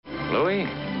we?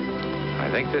 I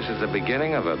think this is the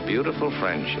beginning of a beautiful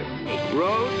friendship.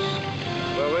 Roads?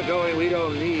 Where we're going, we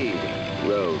don't need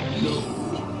roads.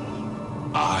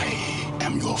 No. I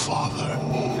am your father.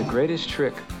 The greatest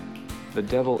trick the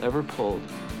devil ever pulled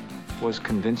was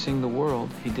convincing the world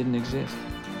he didn't exist.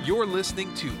 You're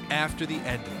listening to After the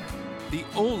Ending, the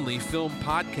only film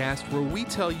podcast where we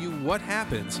tell you what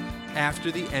happens after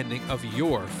the ending of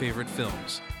your favorite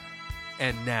films.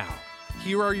 And now,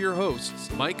 here are your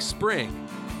hosts, Mike Spring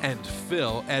and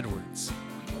Phil Edwards.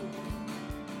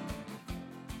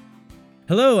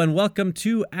 Hello and welcome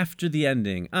to After the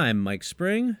Ending. I'm Mike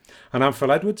Spring. And I'm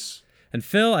Phil Edwards. And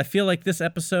Phil, I feel like this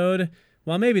episode,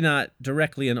 while maybe not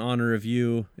directly in honor of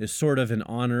you, is sort of in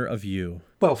honor of you.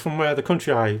 Well, from the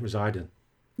country I reside in.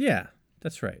 Yeah,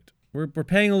 that's right. We're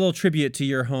paying a little tribute to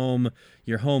your home,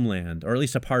 your homeland, or at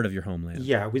least a part of your homeland.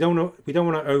 Yeah, we don't want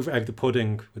to over-egg the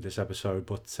pudding with this episode,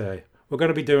 but we're going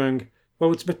to be doing,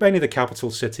 well, it's mainly the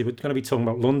capital city. We're going to be talking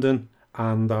about London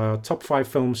and top 5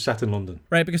 films set in London.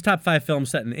 Right, because top 5 films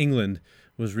set in England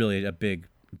was really a big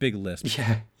list.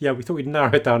 Yeah, we thought we'd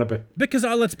narrow it down a bit. Because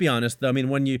let's be honest, though, I mean,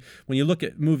 when you look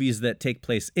at movies that take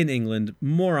place in England,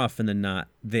 more often than not,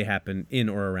 they happen in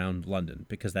or around London,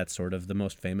 because that's sort of the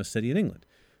most famous city in England.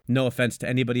 No offense to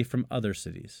anybody from other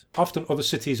cities. Often other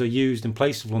cities are used in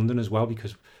place of London as well,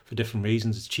 because for different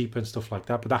reasons, it's cheaper and stuff like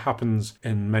that. But that happens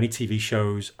in many TV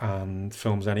shows and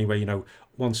films anyway. You know,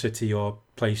 one city or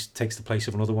place takes the place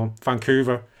of another one.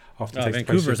 Vancouver often takes the place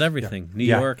Vancouver's of everything. Yeah.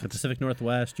 New York, the Pacific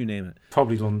Northwest, you name it.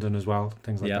 Probably London as well,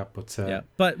 things like that. But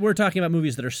But we're talking about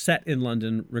movies that are set in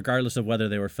London, regardless of whether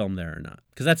they were filmed there or not.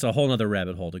 Because that's a whole other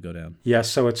rabbit hole to go down. Yeah,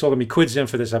 so it's all going to be quids in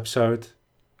for this episode.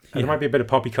 And there might be a bit of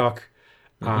poppycock.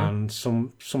 And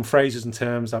some phrases and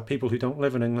terms that people who don't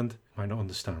live in England might not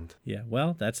understand. Yeah,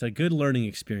 well, that's a good learning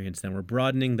experience then. We're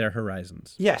broadening their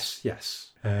horizons. Yes.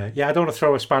 I don't want to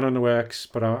throw a spanner in the works,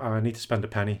 but I need to spend a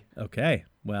penny. Okay,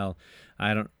 well,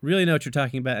 I don't really know what you're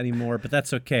talking about anymore, but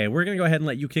that's okay. We're going to go ahead and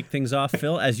let you kick things off,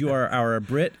 Phil. As you are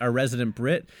our resident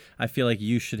Brit, I feel like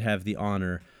you should have the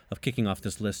honor of kicking off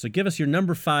this list. So give us your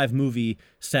number 5 movie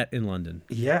set in London.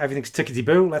 Yeah, everything's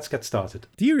tickety-boo. Let's get started.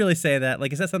 Do you really say that?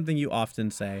 Like, is that something you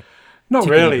often say? Not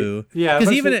really. Yeah.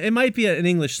 Because even it might be an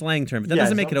English slang term, but that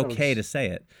doesn't make it okay to say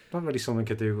it. Not really something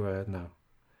to do,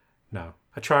 no.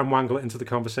 I try and wangle it into the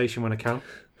conversation when I can.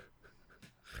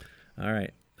 All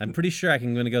right. I'm pretty sure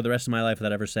I'm going to go the rest of my life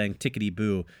without ever saying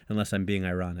tickety-boo, unless I'm being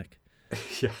ironic.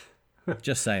 Yeah.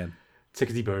 Just saying.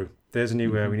 Tickety-boo. There's a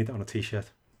new, we need that on a t-shirt.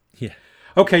 Yeah.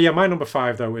 Okay, yeah, my number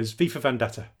 5, though, is V for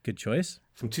Vendetta. Good choice.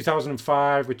 From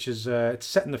 2005, which is it's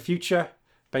set in the future,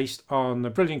 based on a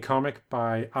brilliant comic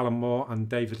by Alan Moore and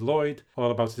David Lloyd,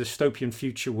 all about a dystopian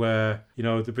future where, you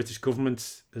know, the British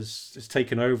government is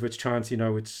taken over. It's trying to, you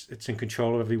know, it's in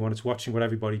control of everyone. It's watching what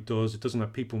everybody does. It doesn't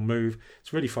let people move.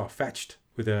 It's really far-fetched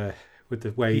with the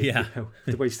way,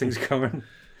 the way things are going.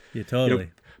 Yeah, totally. You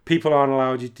know, people aren't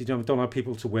allowed, you don't allow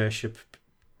people to worship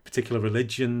particular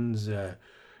religions.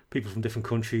 People from different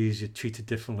countries, you're treated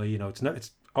differently. You know,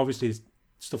 it's obviously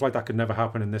stuff like that could never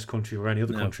happen in this country or any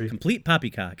other country. Complete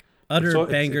poppycock, utter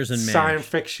bangers and mash. Science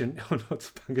fiction. Oh no,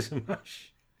 it's bangers and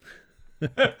mash.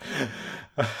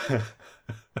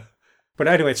 But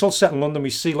anyway, it's all set in London. We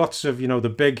see lots of, you know, the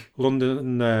big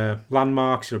London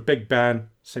landmarks, Big Ben,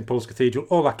 St. Paul's Cathedral,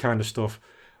 all that kind of stuff.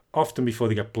 Often before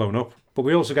they get blown up. But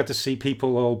we also get to see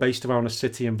people all based around the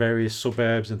city and various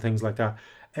suburbs and things like that.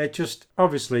 It just,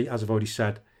 obviously, as I've already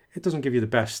said, it doesn't give you the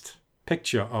best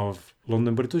picture of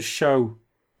London, but it does show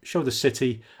the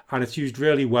city, and it's used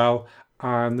really well,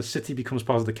 and the city becomes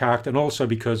part of the character, and also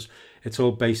because it's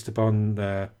all based upon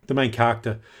the main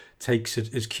character takes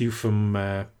his cue from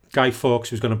Guy Fawkes,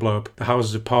 who's going to blow up the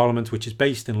Houses of Parliament, which is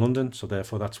based in London, so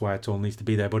therefore that's why it all needs to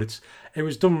be there. But it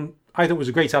was done, I thought it was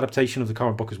a great adaptation of the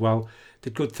comic book as well.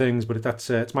 Did good things, but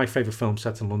it's my favourite film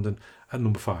set in London at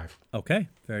number 5. Okay,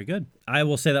 very good. I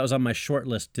will say that was on my short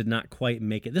list, did not quite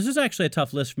make it. This is actually a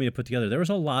tough list for me to put together.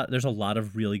 There's a lot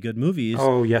of really good movies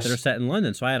that are set in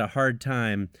London, so I had a hard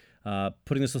time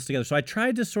putting this list together. So I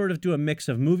tried to sort of do a mix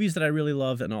of movies that I really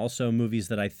love and also movies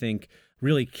that I think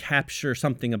really capture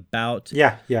something about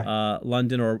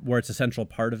London, or where it's a central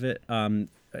part of it.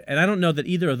 And I don't know that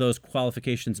either of those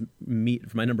qualifications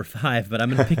meet for my number 5, but I'm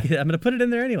going to pick it. I'm going to put it in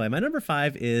there anyway. My number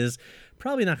 5 is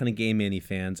probably not going to game any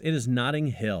fans. It is Notting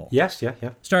Hill. Yes, yeah.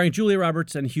 Starring Julia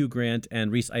Roberts and Hugh Grant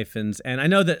and Rhys Ifans. And I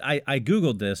know that I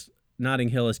Googled this. Notting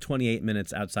Hill is 28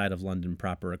 minutes outside of London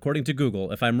proper, according to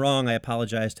Google. If I'm wrong, I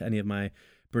apologize to any of my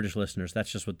British listeners.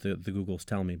 That's just what the Googles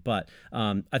tell me. But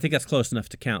I think that's close enough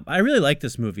to count. I really like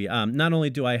this movie. Not only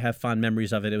do I have fond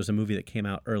memories of it, it was a movie that came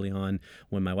out early on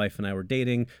when my wife and I were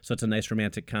dating, so it's a nice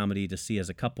romantic comedy to see as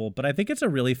a couple. But I think it's a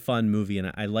really fun movie,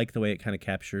 and I like the way it kind of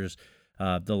captures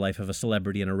the life of a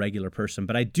celebrity and a regular person.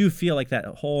 But I do feel like that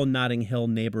whole Notting Hill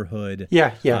neighborhood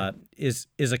is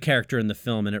a character in the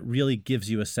film, and it really gives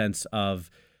you a sense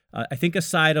of I think a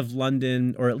side of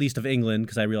London, or at least of England,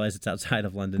 because I realize it's outside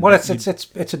of London. Well, it's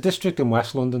a district in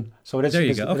West London, so it is. There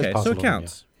you go. Okay, so it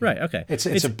counts. Yeah. Right. Okay. It's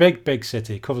a big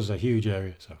city. It covers a huge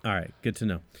area. So. All right. Good to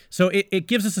know. So it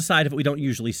gives us a side of it we don't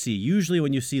usually see. Usually,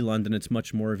 when you see London, it's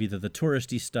much more of either the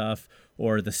touristy stuff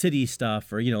or the city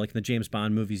stuff, or like in the James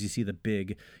Bond movies, you see the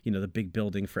big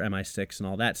building for MI6 and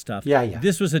all that stuff. Yeah.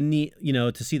 This was a neat,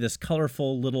 to see this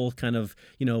colorful little kind of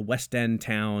West End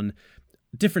town.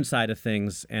 Different side of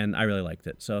things, and I really liked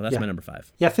it. So that's my number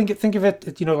 5. Yeah, think of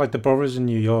it, like the boroughs in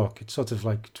New York. It's sort of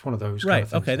like it's one of those. Right. Kind of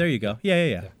things, okay. There you go.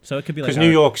 Yeah. So it could be like because New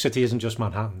York City isn't just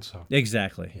Manhattan. So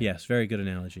exactly. Yeah. Yes. Very good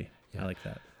analogy. Yeah. I like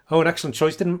that. Oh, an excellent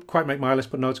choice. Didn't quite make my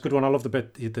list, but no, it's a good one. I love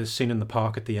the scene in the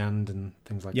park at the end and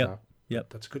things like that.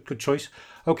 Yep. That's a good choice.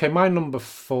 Okay, my number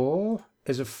 4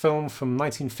 is a film from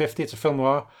 1950. It's a film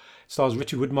noir. It stars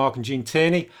Richard Widmark and Gene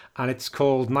Tierney, and it's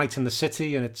called Night in the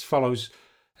City, and it follows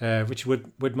Richard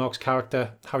Widmark's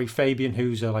character, Harry Fabian,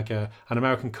 who's an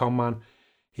American con man.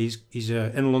 He's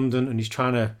in London, and he's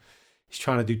trying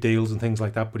to do deals and things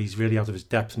like that, but he's really out of his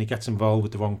depth, and he gets involved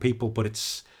with the wrong people. But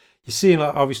you're seeing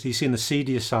the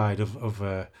seedier side of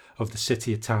the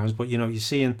city at times, but you're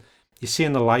seeing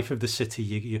the life of the city.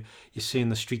 You're seeing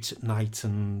the streets at night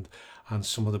and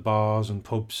some of the bars and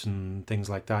pubs and things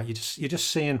like that. You're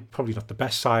just seeing probably not the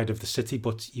best side of the city,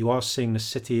 but you are seeing the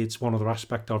city. It's one other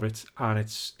aspect of it, and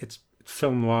it's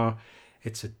film noir.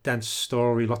 It's a dense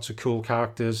story, lots of cool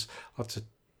characters, lots of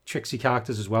tricksy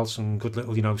characters as well, some good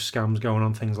little scams going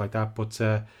on, things like that. But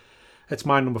it's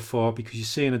my number 4 because you're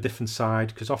seeing a different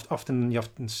side, because often you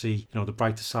see the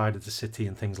brighter side of the city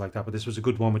and things like that, but this was a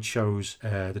good one which shows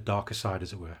the darker side,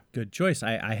 as it were. Good choice.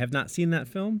 I have not seen that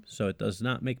film, so it does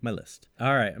not make my list.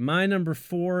 All right, my number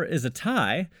 4 is a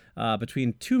tie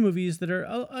between two movies that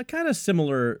are kind of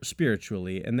similar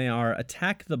spiritually, and they are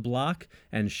Attack the Block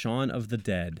and Shaun of the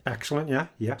Dead. Excellent.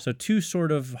 Yeah. So two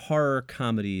sort of horror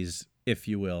comedies, if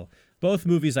you will. Both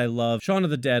movies I love. Shaun of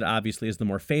the Dead, obviously, is the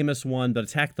more famous one, but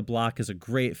Attack the Block is a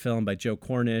great film by Joe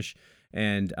Cornish,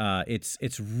 and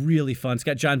it's really fun. It's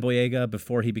got John Boyega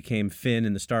before he became Finn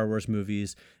in the Star Wars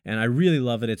movies, and I really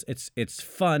love it. It's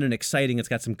fun and exciting. It's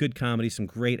got some good comedy, some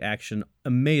great action,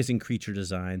 amazing creature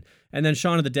design. And then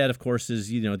Shaun of the Dead, of course, is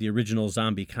the original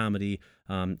zombie comedy,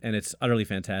 and it's utterly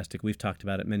fantastic. We've talked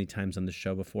about it many times on the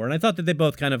show before, and I thought that they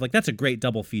both kind of that's a great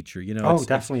double feature.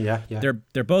 Definitely, yeah.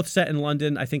 They're both set in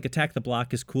London. I think Attack the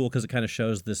Block is cool because it kind of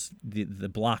shows the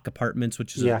block apartments,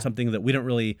 which is something that we don't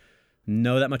really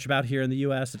know that much about here in the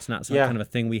U.S. It's not some kind of a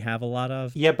thing we have a lot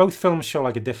of. Yeah, both films show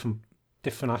like a different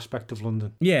aspect of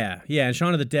London. Yeah, and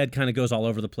Shaun of the Dead kind of goes all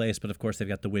over the place, but of course they've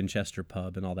got the Winchester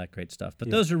pub and all that great stuff. But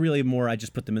those are really more, I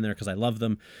just put them in there because I love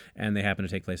them, and they happen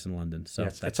to take place in London. So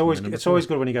it's always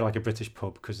good when you get like a British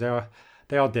pub, because they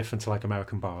are different to like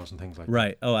American bars and things like that.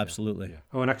 Right. Oh, absolutely. Yeah.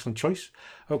 Oh, an excellent choice.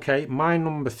 Okay, my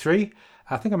number 3.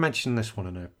 I think I mentioned this one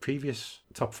in a previous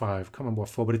top 5. I can't remember what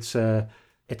for, but it's a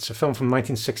film from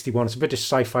 1961. It's a British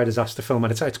sci-fi disaster film,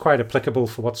 and it's quite applicable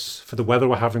for the weather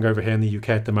we're having over here in the UK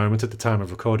at the moment at the time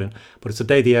of recording. But it's A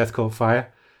Day the Earth Caught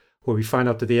Fire, where we find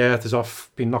out that the Earth is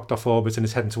been knocked off orbit and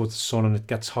is heading towards the sun, and it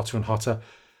gets hotter and hotter.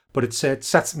 But it's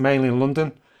set mainly in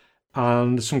London,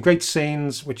 and there's some great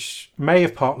scenes which may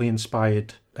have partly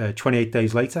inspired 28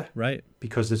 Days Later. Right.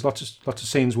 Because there's lots of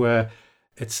scenes where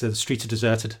it's the streets are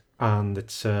deserted, and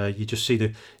it's you just see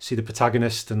the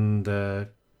protagonist and a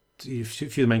few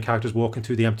of the main characters walking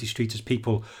through the empty streets as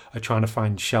people are trying to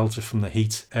find shelter from the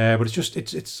heat. But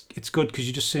it's good because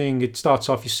you're just seeing, it starts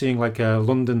off, you're seeing like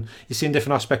London, you're seeing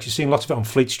different aspects. You're seeing lots of it on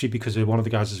Fleet Street because one of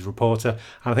the guys is a reporter,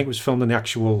 and I think it was filmed in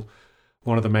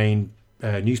one of the main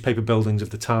newspaper buildings of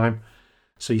the time.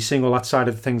 So you're seeing all that side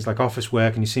of things like office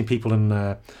work, and you're seeing people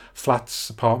in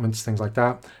flats, apartments, things like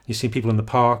that. You're seeing people in the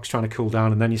parks trying to cool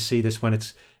down, and then you see this when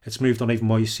it's moved on even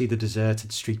more. You see the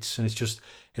deserted streets, and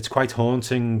it's quite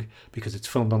haunting because it's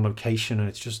filmed on location, and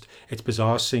it's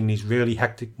bizarre seeing these really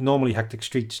normally hectic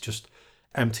streets just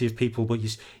empty of people. But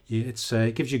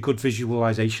it gives you a good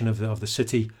visualization of the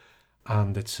city,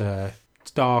 and it's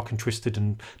dark and twisted.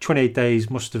 And 28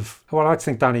 Days must have. Well, I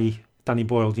think Danny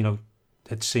Boyle,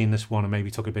 had seen this one and maybe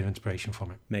took a bit of inspiration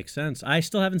from it. Makes sense. I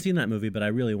still haven't seen that movie, but I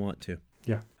really want to.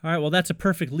 Yeah. All right, well, that's a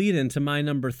perfect lead into my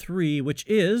number 3, which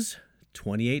is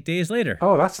 28 Days Later.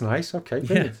 Oh, that's nice. Okay,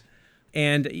 brilliant.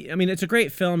 And I mean, it's a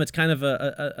great film. It's kind of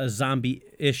a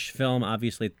zombie-ish film.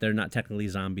 Obviously, they're not technically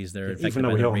zombies. They're even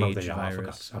though we all know rage they are.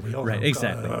 virus. We all right, know.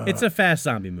 exactly. It's a fast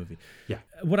zombie movie. Yeah.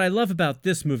 What I love about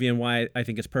this movie and why I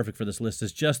think it's perfect for this list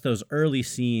is just those early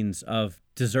scenes of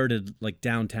deserted, like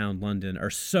downtown London, are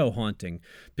so haunting.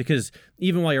 Because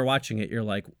even while you're watching it, you're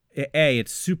like, A,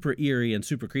 it's super eerie and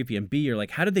super creepy, and B, you're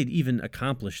like, how did they even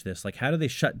accomplish this? Like, how do they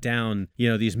shut down,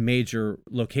 these major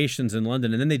locations in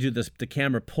London? And then they do this, the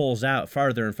camera pulls out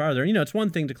farther and farther. And, it's one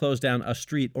thing to close down a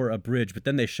street or a bridge, but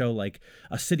then they show like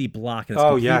a city block and it's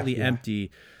completely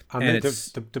empty. And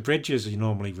the bridges are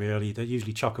normally they're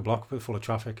usually chock-a-block full of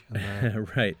traffic. And,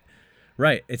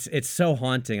 Right. It's so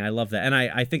haunting. I love that. And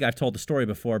I think I've told the story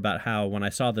before about how when I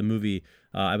saw the movie,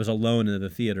 I was alone in the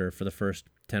theater for the first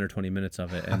 10 or 20 minutes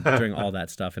of it and during all that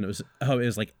stuff. And it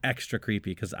was like extra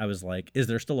creepy because I was like, is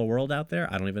there still a world out there?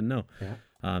 I don't even know.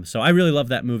 Yeah. So I really love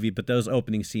that movie, but those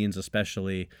opening scenes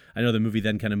especially, I know the movie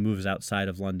then kind of moves outside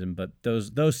of London, but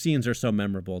those scenes are so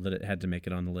memorable that it had to make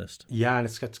it on the list. Yeah, and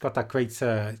it's got that great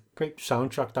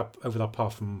soundtrack that over that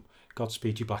part from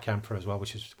Godspeed You Black Emperor as well,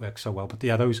 which works so well. But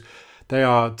yeah, they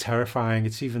are terrifying.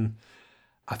 It's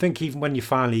I think even when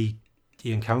he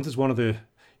encounters one of the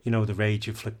the rage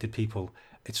afflicted people,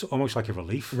 it's almost like a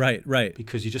relief. Right.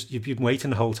 Because you've been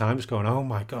waiting the whole time, just going, oh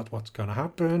my God, what's going to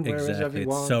happen? Where is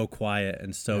everyone? It's so quiet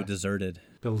and so deserted.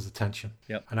 Builds the tension.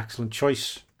 Yep. An excellent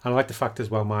choice. And I like the fact as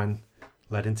well, mine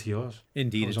led into yours.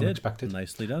 Indeed, it unexpected. Did.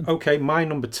 Nicely done. Okay, my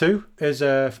number 2 is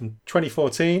from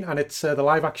 2014, and it's the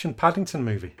live-action Paddington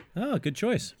movie. Oh, good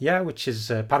choice. Yeah, which is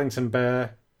Paddington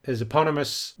Bear is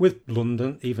eponymous with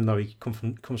London, even though he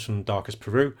comes from darkest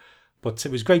Peru. But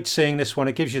it was great seeing this one.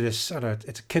 It gives you this,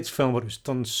 it's a kid's film, but it was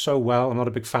done so well. I'm not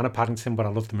a big fan of Paddington, but I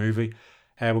love the movie.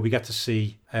 Where we get to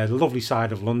see the lovely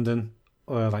side of London,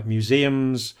 like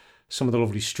museums, some of the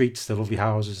lovely streets, the lovely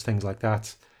houses, things like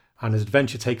that. And his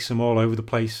adventure takes him all over the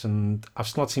place. And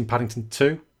I've not seen Paddington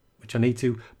 2, which I need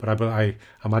to, but I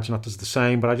imagine that does the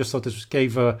same. But I just thought this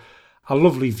gave a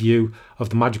lovely view of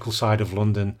the magical side of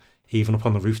London, even up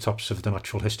on the rooftops of the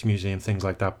Natural History Museum, things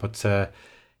like that. But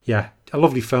yeah, a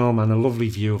lovely film and a lovely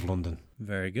view of London.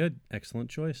 Very good. Excellent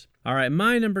choice. All right,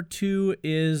 my number 2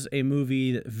 is a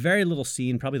movie that very little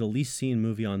seen, probably the least seen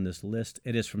movie on this list.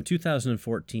 It is from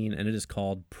 2014, and it is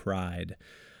called Pride.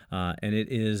 And it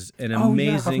is an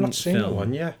amazing I've not seen film. That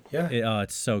one. Yeah.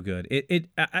 It's so good.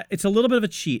 It's a little bit of a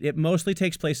cheat. It mostly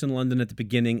takes place in London at the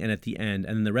beginning and at the end,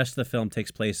 and then the rest of the film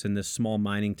takes place in this small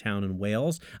mining town in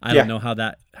Wales. I don't know how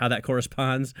that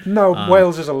corresponds. No,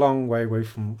 Wales is a long way away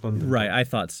from London. Right, I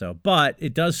thought so. But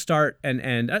it does start and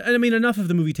end. I mean, enough of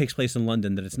the movie takes place in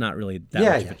London that it's not really that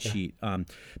much of a cheat.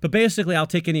 But basically, I'll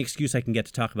take any excuse I can get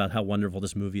to talk about how wonderful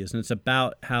this movie is, and it's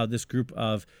about how this group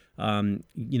of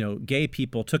gay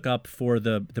people took up for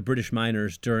the British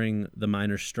miners during the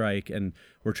miners' strike and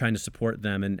were trying to support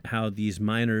them, and how these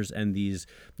miners and these,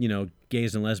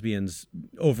 gays and lesbians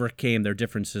overcame their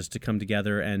differences to come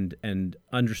together and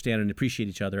understand and appreciate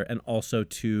each other, and also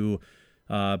to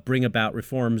bring about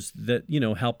reforms that,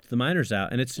 helped the miners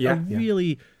out. And it's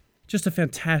really just a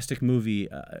fantastic movie.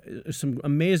 Some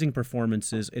amazing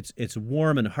performances. It's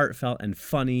warm and heartfelt and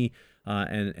funny.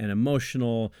 And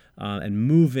emotional and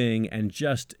moving, and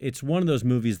just it's one of those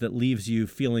movies that leaves you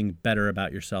feeling better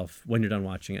about yourself when you're done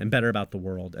watching it, and better about the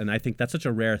world. And I think that's such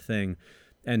a rare thing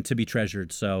and to be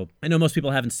treasured. So I know most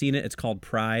people haven't seen it. It's called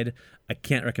Pride. I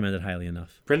can't recommend it highly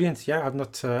enough. Brilliant. Yeah, I've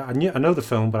not. I know the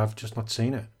film, but I've just not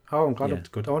seen it. Oh, I'm glad it's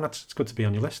good. Oh, it's good to be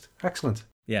on your list. Excellent.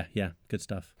 Yeah, good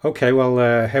stuff. Okay,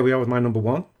 well, here we are with my number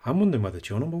 1. I'm wondering whether it's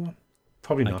your number 1.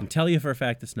 Probably not. I can tell you for a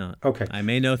fact it's not. Okay. I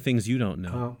may know things you don't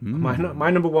know. My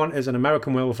number 1 is An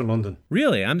American Werewolf in London.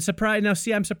 Really? I'm surprised. Now,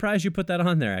 see, I'm surprised you put that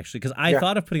on there, actually, because I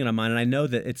thought of putting it on mine, and I know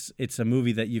that it's a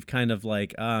movie that you've kind of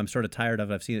like, I'm sort of tired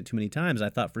of. I've seen it too many times. I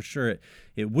thought for sure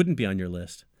it wouldn't be on your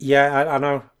list. Yeah, I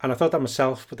know. And I thought that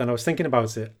myself, but then I was thinking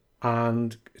about it,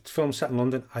 and it's a film set in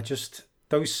London.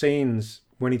 Those scenes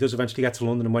when he does eventually get to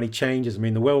London and when he changes,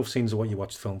 the werewolf scenes are what you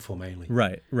watch the film for mainly.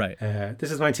 Right. This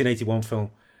is a 1981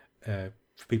 film.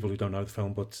 For people who don't know the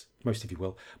film, but most of you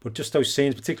will. But just those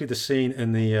scenes, particularly the scene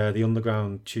in the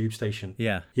underground tube station.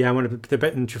 Yeah, when the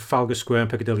bit in Trafalgar Square and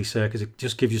Piccadilly Circus, it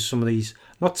just gives you some of these,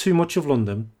 not too much of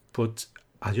London, but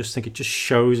I just think it just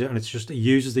shows it, and it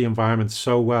uses the environment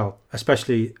so well,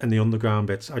 especially in the underground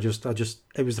bits. It was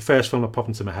the first film that popped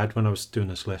into my head when I was doing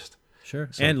this list. Sure.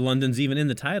 So, and London's even in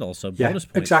the title, so bonus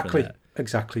points exactly. for that.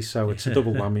 Exactly. So it's a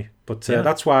double whammy. But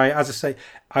that's why, as I say,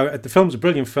 the film's a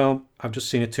brilliant film. I've just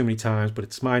seen it too many times, but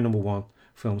it's my number 1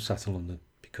 film set in London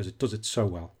because it does it so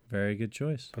well. Very good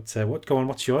choice. But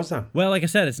what's yours then? Well, like I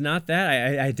said, it's not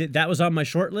that. I did that was on my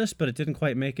short list, but it didn't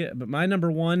quite make it. But my number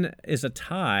one is a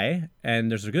tie, and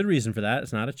there's a good reason for that.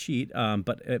 It's not a cheat,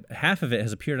 but half of it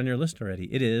has appeared on your list already.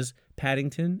 It is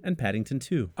Paddington and Paddington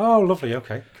 2. Oh, lovely.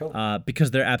 Okay, cool.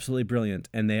 Because they're absolutely brilliant,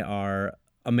 and they are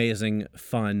amazing,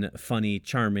 fun, funny,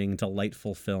 charming,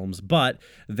 delightful films. But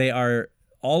they are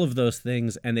all of those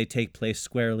things, and they take place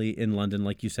squarely in London,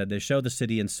 like you said. They show the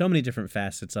city in so many different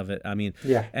facets of it. I mean,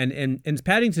 yeah. And in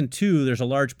Paddington 2, there's a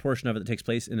large portion of it that takes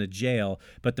place in a jail,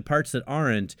 but the parts that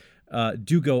aren't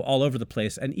do go all over the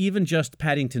place. And even just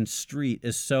Paddington Street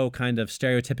is so kind of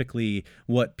stereotypically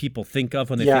what people think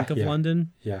of when they think of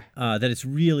London. Yeah. That it's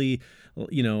really,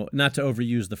 not to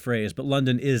overuse the phrase, but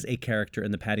London is a character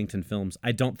in the Paddington films.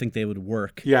 I don't think they would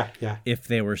work if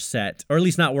they were set, or at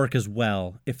least not work as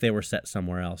well if they were set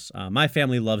somewhere else. My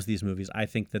family loves these movies. I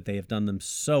think that they have done them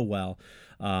so well.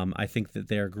 I think that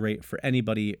they are great for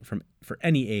anybody for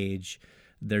any age.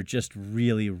 They're just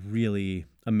really, really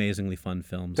amazingly fun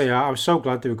films. They are. I was so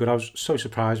glad they were good. I was so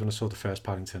surprised when I saw the first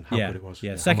Paddington, how good it was.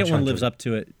 Yeah, the second one lives up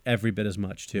to it every bit as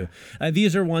much, too. Yeah.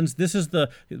 These are ones,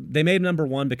 they made number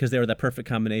one because they were that perfect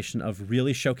combination of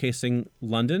really showcasing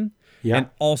London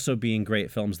and also being great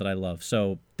films that I love.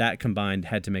 So that combined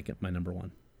had to make it my number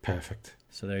one. Perfect.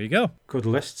 So there you go. Good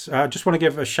lists. I just want to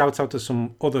give a shout out to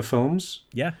some other films.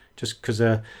 Yeah. Just because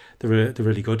they're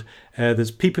really good.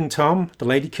 There's Peeping Tom, The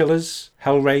Lady Killers,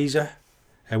 Hellraiser,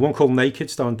 one called Naked,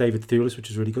 starring David Thewlis, which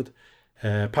is really good.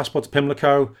 Passport to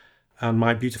Pimlico, and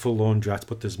My Beautiful Laundrette.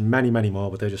 But there's many, many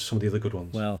more, but they're just some of the other good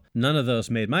ones. Well, none of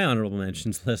those made my honorable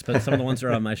mentions list, but some of the ones that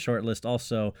are on my short list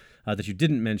also that you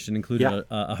didn't mention included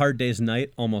A Hard Day's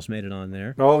Night, almost made it on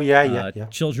there. Oh, yeah.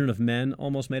 Children of Men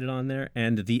almost made it on there.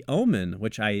 And The Omen,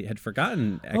 which I had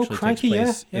forgotten actually takes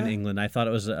place in England. I thought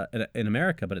it was in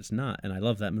America, but it's not. And I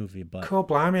love that movie. But cool,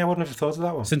 blimey, I wouldn't have thought of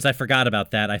that one. Since I forgot about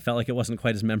that, I felt like it wasn't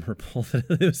quite as memorable that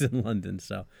it was in London,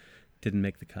 so didn't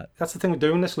make the cut. That's the thing with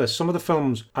doing this list. Some of the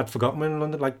films I'd forgotten were in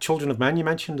London, like Children of Men you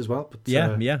mentioned as well. But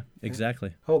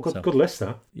exactly. Oh, good list,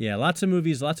 that. Yeah, lots of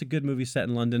movies, lots of good movies set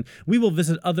in London. We will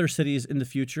visit other cities in the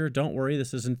future. Don't worry,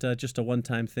 this isn't just a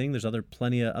one-time thing. There's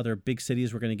plenty of other big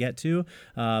cities we're going to get to,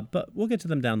 but we'll get to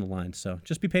them down the line. So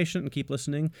just be patient and keep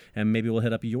listening, and maybe we'll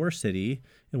hit up your city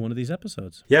in one of these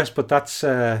episodes. Yes, but that's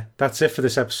it for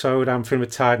this episode. I'm feeling a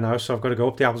bit tired now, so I've got to go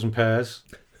up the apples and pears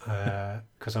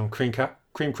because I'm cream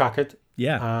crackered.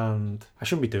 Yeah. And I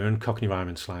shouldn't be doing Cockney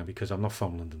rhyming slang because I'm not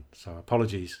from London. So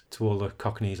apologies to all the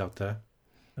Cockneys out there.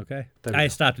 Okay. I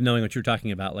stopped knowing what you were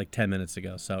talking about like 10 minutes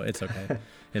ago, so it's okay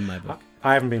in my book.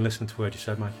 I haven't been listening to a word you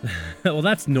said, Mike. Well,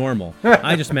 that's normal.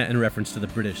 I just meant in reference to the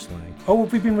British slang. Oh,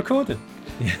 have we been recording?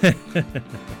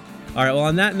 All right, well,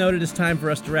 on that note, it is time for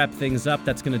us to wrap things up.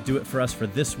 That's going to do it for us for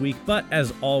this week. But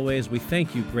as always, we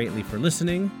thank you greatly for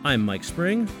listening. I'm Mike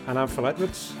Spring. And I'm Phil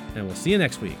Edwards. And we'll see you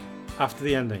next week. After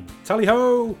the ending.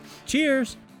 Tally-ho!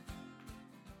 Cheers!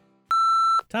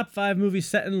 Top 5 movies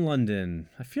set in London.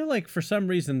 I feel like for some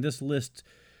reason this list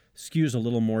skews a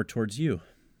little more towards you.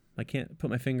 I can't put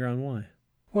my finger on why.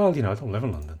 Well, I don't live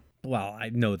in London. Well, I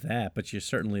know that, but you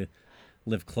certainly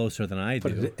live closer than I do.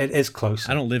 But it is closer.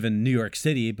 I don't live in New York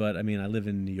City, but I live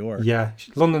in New York. Yeah,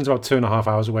 London's about 2.5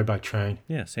 hours away by train.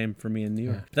 Yeah, same for me in New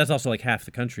York. But that's also like half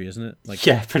the country, isn't it? Like,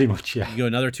 yeah, pretty much, yeah. You go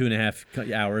another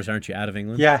 2.5 hours, aren't you, out of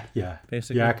England? Yeah.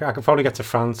 Basically. Yeah, I could probably get to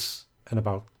France in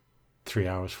about 3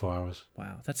 hours, 4 hours.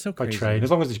 Wow, that's so crazy. By train,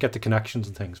 as long as you get the connections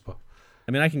and things. But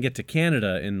I can get to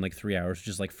Canada in like 3 hours, which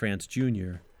is like France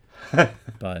Junior.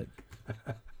 But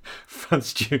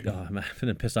France Junior. Oh, I'm going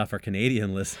to piss off our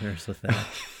Canadian listeners with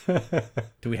that.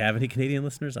 Do we have any Canadian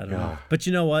listeners? I don't know. But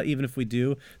you know what? Even if we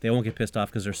do, they won't get pissed off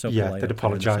because they're so polite. Yeah, they'd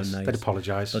apologize. So nice. They'd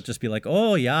apologize. They'll just be like,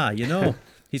 oh, yeah,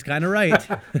 he's kind of right.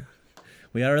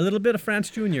 We are a little bit of France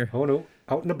Junior. Oh, no.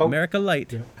 Out and about. America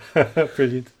Light. Yeah.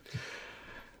 Brilliant.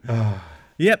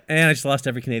 Yep, and I just lost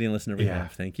every Canadian listener we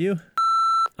have. Thank you.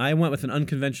 I went with an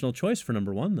unconventional choice for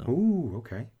number 1, though. Ooh,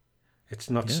 okay. It's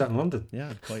not set in London.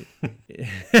 Yeah, quite.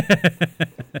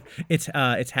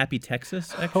 It's Happy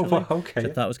Texas, actually. Oh, okay.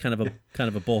 Which I thought was kind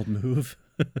of a bold move.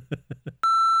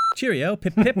 Cheerio,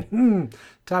 pip pip.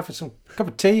 Time for some cup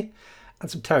of tea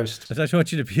and some toast. I just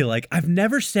want you to be like, I've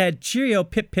never said Cheerio,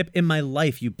 pip pip in my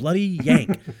life, you bloody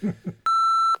Yank.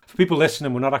 For people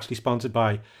listening, we're not actually sponsored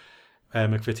by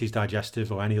McVitie's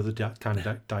Digestive or any other kind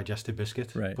of digestive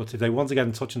biscuit. Right. But if they want to get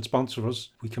in touch and sponsor us,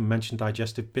 we can mention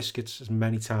digestive biscuits as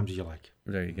many times as you like.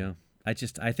 There you go. I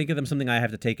think of them something I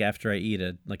have to take after I eat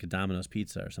a Domino's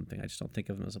pizza or something. I just don't think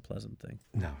of them as a pleasant thing.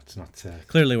 No, it's not.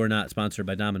 Clearly, we're not sponsored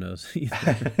by Domino's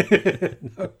either.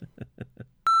 No.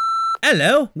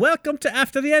 Hello, welcome to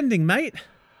After the Ending, mate.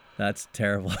 That's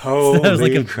terrible. Holy that was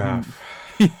like crap.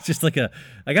 Just like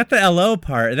I got the LO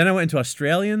part, and then I went into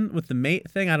Australian with the mate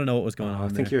thing. I don't know what was going on.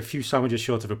 I think you're a few sandwiches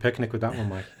short of a picnic with that one,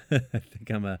 Mike. I think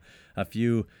I'm a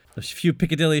few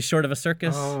Piccadilly short of a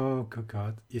circus. Oh, good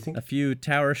God! You think a few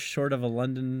towers short of a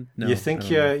London? No, you think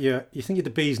you're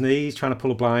the bee's knees trying to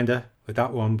pull a blinder with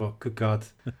that one, but good God,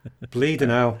 bleeding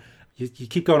hell! You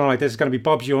keep going on like this. It's going to be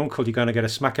Bob's your uncle. You're going to get a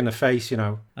smack in the face, I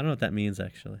don't know what that means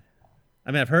actually. I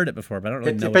mean, I've heard it before, but I don't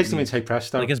really know. It basically means hey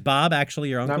presto. Like, is Bob actually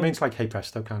your uncle? That means like hey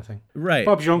presto kind of thing. Right.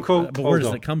 Bob's your uncle. But where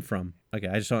does it come from? Okay,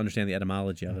 I just don't understand the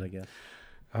etymology of it, I guess.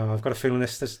 I've got a feeling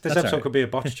this episode could be a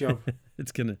botch job.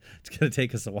 It's gonna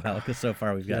take us a while because so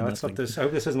far we've got nothing. I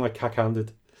hope this isn't like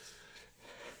cack-handed.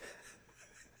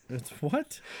 It's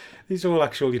what? These are all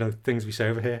actual, things we say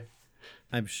over here.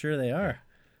 I'm sure they are.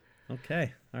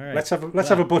 Okay, all right. Let's have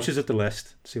a butchers at the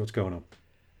list. See what's going on.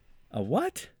 A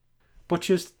what?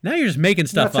 Butchers. Now you're just making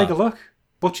stuff up. Take a look.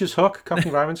 Butcher's hook.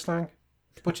 Cockney rhyming slang.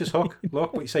 Butcher's hook.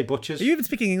 Look, what you say, butchers. Are you even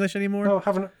speaking English anymore? No,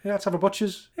 let's have a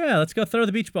butchers. Yeah, let's go throw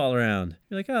the beach ball around.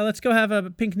 You're like, oh, let's go have a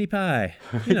pinkney pie.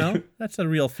 That's a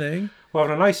real thing. Well,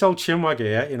 having a nice old chinwag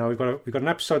here. We've got an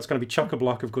episode that's going to be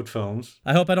chock-a-block of good films.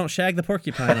 I hope I don't shag the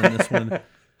porcupine on this one.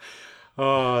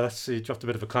 Oh, you dropped a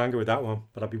bit of a clanger with that one,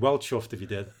 but I'd be well chuffed if you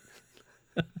did.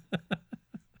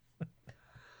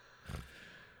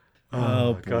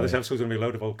 Oh God, this episode's going to be a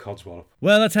load of old codswallop.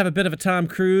 Well, let's have a bit of a Tom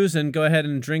Cruise and go ahead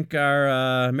and drink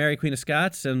our Mary Queen of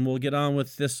Scots, and we'll get on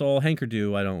with this old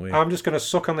hanker-do, why don't we? I'm just going to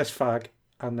suck on this fag,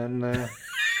 and then...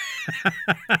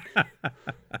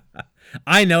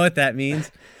 I know what that means,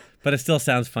 but it still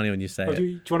sounds funny when you say it. Do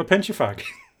you want to pinch your fag?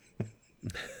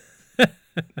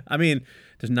 I mean,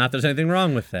 there's anything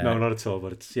wrong with that. No, not at all,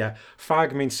 but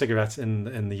fag means cigarettes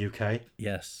in the UK.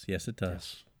 Yes, it does.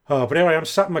 Yes. Oh, but anyway, I'm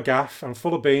sat in my gaff. I'm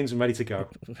full of beans and ready to go.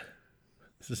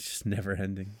 This is just never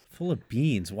ending. Full of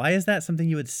beans. Why is that something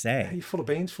you would say? Are you full of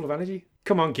beans, full of energy?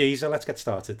 Come on, geezer, let's get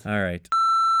started. All right.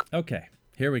 Okay,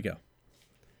 here we go.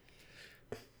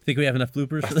 Think we have enough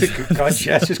bloopers for this? God,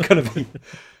 yes, it's going to be.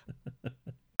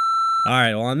 All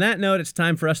right, well, on that note, it's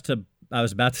time for us to... I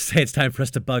was about to say it's time for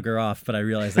us to bugger off, but I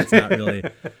realize that's not really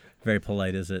very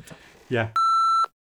polite, is it? Yeah.